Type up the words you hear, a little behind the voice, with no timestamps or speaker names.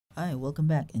Hi, welcome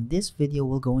back. In this video,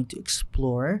 we're going to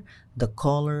explore the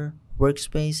Color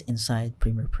Workspace inside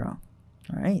Premiere Pro.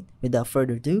 Alright, without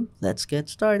further ado, let's get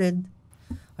started.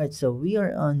 Alright, so we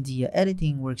are on the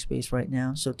editing workspace right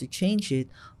now. So to change it,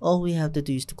 all we have to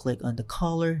do is to click on the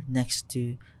color next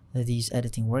to these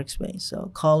editing workspace. So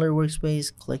Color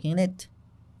Workspace, clicking it.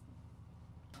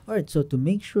 Alright, so to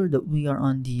make sure that we are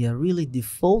on the really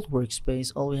default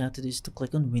workspace, all we have to do is to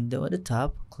click on Window at the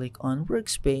top, click on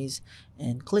Workspace,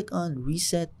 and click on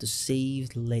Reset to save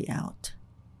layout.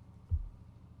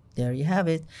 There you have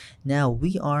it. Now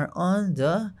we are on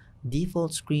the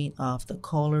default screen of the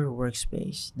Color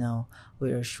Workspace. Now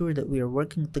we are sure that we are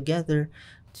working together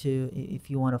to, if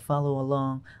you want to follow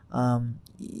along,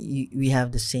 we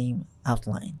have the same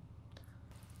outline.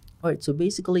 Alright, so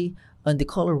basically on the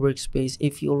Color Workspace,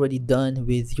 if you already done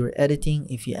with your editing,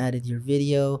 if you added your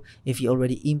video, if you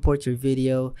already import your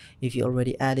video, if you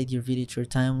already added your video to your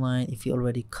timeline, if you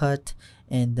already cut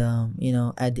and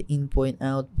add the in point,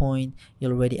 out point, you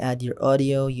already add your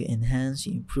audio, you enhance,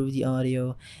 you improve the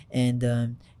audio, and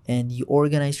you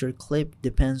organize your clip,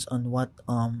 depends on what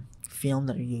film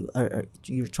that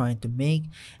you're trying to make,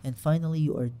 and finally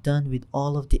you are done with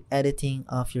all of the editing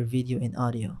of your video and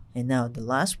audio. And now the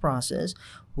last process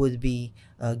would be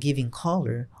giving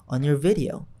color on your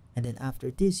video, and then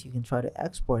after this you can try to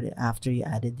export it after you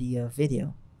added the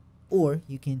video, or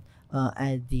you can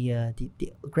add the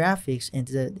graphics and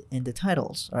the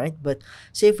titles. All right, but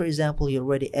say for example you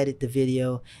already edit the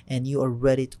video and you are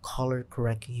ready to color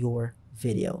correct your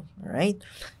video. All right,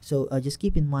 so just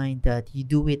keep in mind that you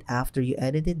do it after you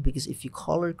edit it, because if you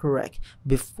color correct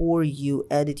before you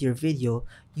edit your video,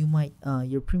 you might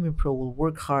your Premiere Pro will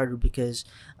work harder, because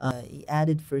you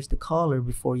added first the color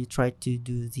before you try to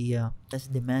do the less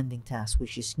demanding task,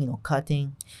 which is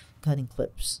cutting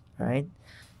clips. All right,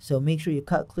 so make sure you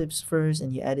cut clips first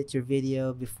and you edit your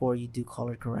video before you do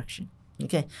color correction.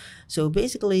 Okay, so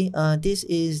basically this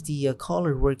is the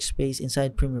Color Workspace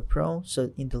inside Premiere Pro.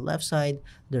 So in the left side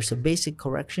there's a basic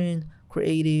correction,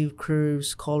 creative,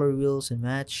 curves, color wheels and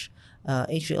match,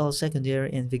 HL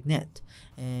secondary, and vignette.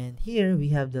 And here we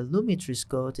have the Lumetri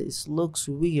code. It looks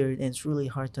weird and it's really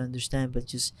hard to understand,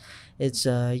 but it's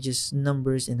just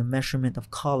numbers and the measurement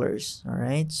of colors. All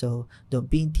right, so don't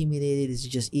be intimidated. It's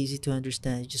just easy to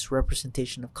understand. It's just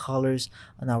representation of colors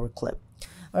on our clip.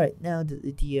 All right, now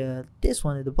this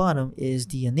one at the bottom is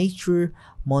the nature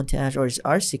montage, or is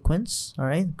our sequence. All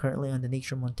right, currently on the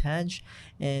nature montage,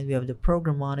 and we have the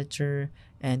program monitor,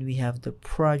 and we have the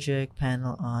project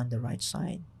panel on the right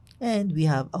side, and we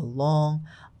have a long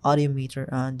audio meter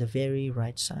on the very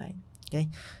right side. Okay,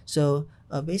 so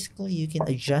basically you can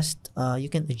adjust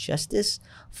this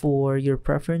for your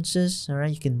preferences. All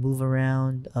right, you can move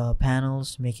around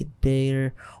panels, make it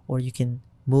bigger, or you can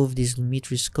move these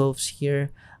Lumetri scopes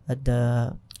here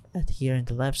here in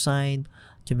the left side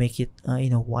to make it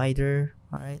wider.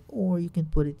 All right, or you can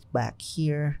put it back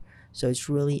here, so it's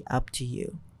really up to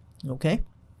you. Okay,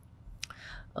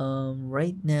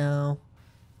 right now,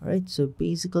 all right, so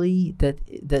basically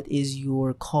that is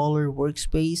your Color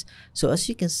Workspace. So as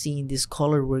you can see in this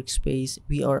Color Workspace,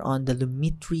 we are on the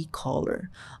Lumetri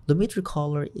Color. Lumetri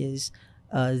Color is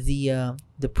the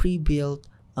pre-built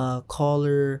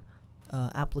color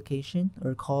application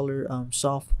or color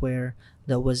software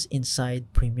that was inside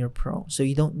Premiere Pro. So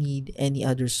you don't need any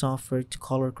other software to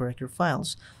color correct your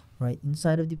files. Right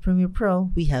inside of the Premiere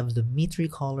Pro, we have the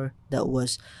Lumetri Color that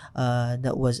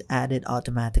was added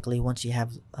automatically once you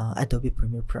have Adobe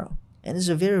Premiere Pro, and it's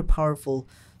a very powerful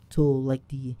tool like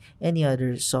any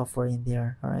other software in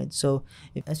there. All right, so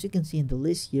as you can see in the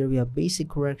list here, we have basic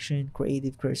correction,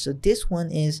 creative correction. So this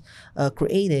one is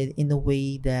created in a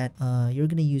way that you're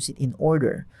gonna use it in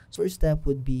order. So first step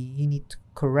would be you need to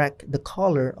correct the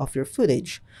color of your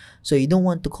footage. So you don't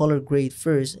want to color grade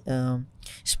first,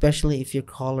 especially if your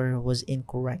color was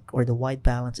incorrect or the white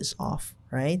balance is off,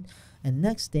 right? And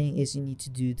next thing is you need to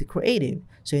do the creative.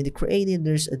 So in the creative,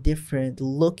 there's a different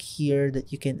look here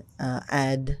that you can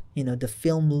add, the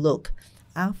film look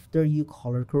after you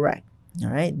color correct.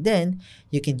 All right, then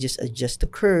you can just adjust the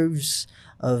curves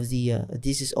of the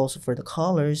this is also for the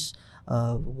colors,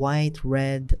 white,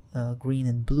 red, green,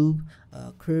 and blue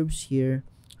curves here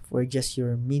for just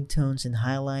your midtones and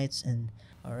highlights. And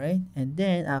all right, and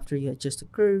then after you adjust the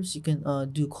curves, you can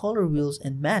do color wheels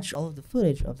and match all of the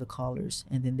footage of the colors.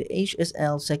 And then the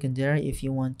HSL secondary, if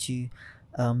you want to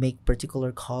make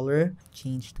particular color,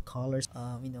 change the colors,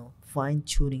 fine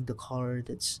tuning the color,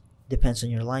 that's depends on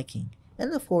your liking.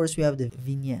 And of course, we have the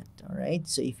vignette. All right.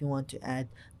 So if you want to add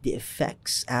the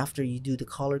effects after you do the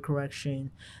color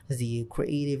correction, the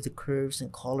creative, the curves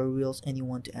and color wheels, and you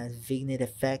want to add vignette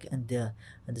effect on the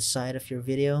side of your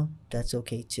video, that's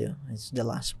okay too. It's the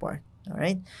last part. All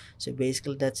right. So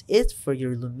basically, that's it for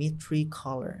your Lumetri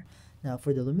Color. Now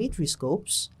for the Lumetri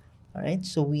scopes, all right.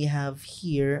 So we have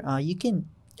here. You can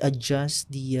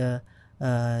adjust the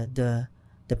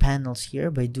panels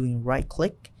here by doing right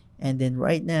click, and then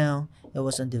right now it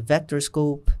was on the vector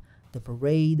scope, the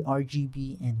parade,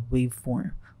 RGB, and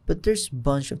waveform. But there's a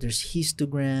bunch of, there's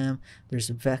histogram, there's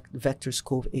a vector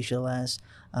scope HLS,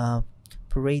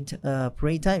 parade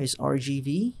type is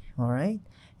RGB, all right,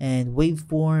 and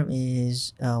waveform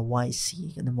is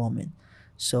YC at the moment.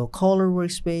 So color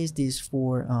workspace, this is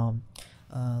for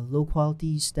low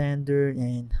quality, standard,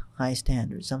 and high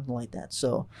standard, something like that.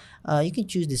 So you can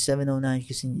choose the 709.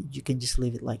 You can just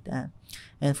leave it like that.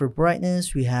 And for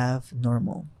brightness, we have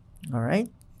normal. All right.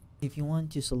 If you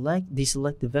want to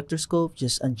deselect the vector scope,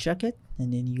 just uncheck it,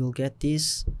 and then you'll get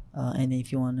this. And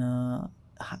if you want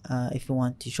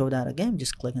to show that again,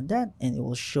 just click on that, and it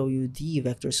will show you the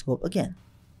vector scope again.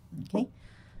 Okay.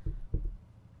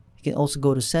 You can also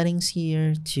go to settings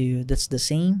here that's the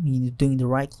same. You're doing the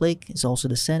right click. It's also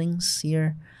the settings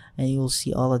here, and you will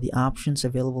see all of the options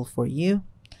available for you.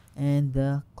 And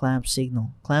the clamp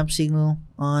signal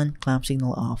on, clamp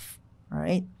signal off. All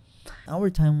right. Our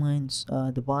timelines,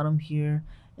 the bottom here,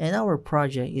 and our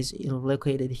project is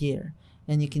located here.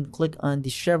 And you can click on the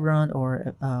chevron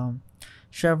or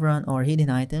hidden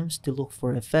items to look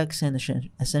for effects and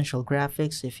essential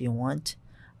graphics if you want.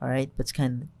 All right, but it's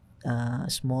kind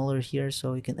of smaller here,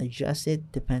 so you can adjust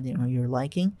it depending on your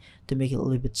liking to make it a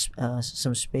little bit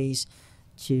some space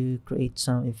to create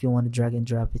some, if you want to drag and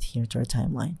drop it here to our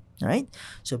timeline. All right,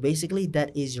 so basically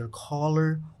that is your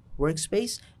Color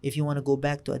Workspace. If you want to go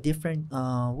back to a different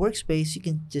workspace, you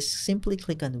can just simply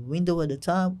click on the window at the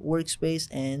top, workspace,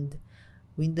 and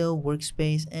window,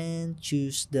 workspace, and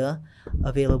choose the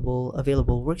available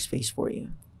workspace for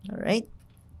you. All right.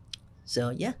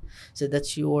 So yeah, so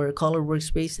that's your Color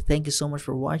Workspace. Thank you so much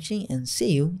for watching, and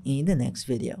see you in the next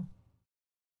video.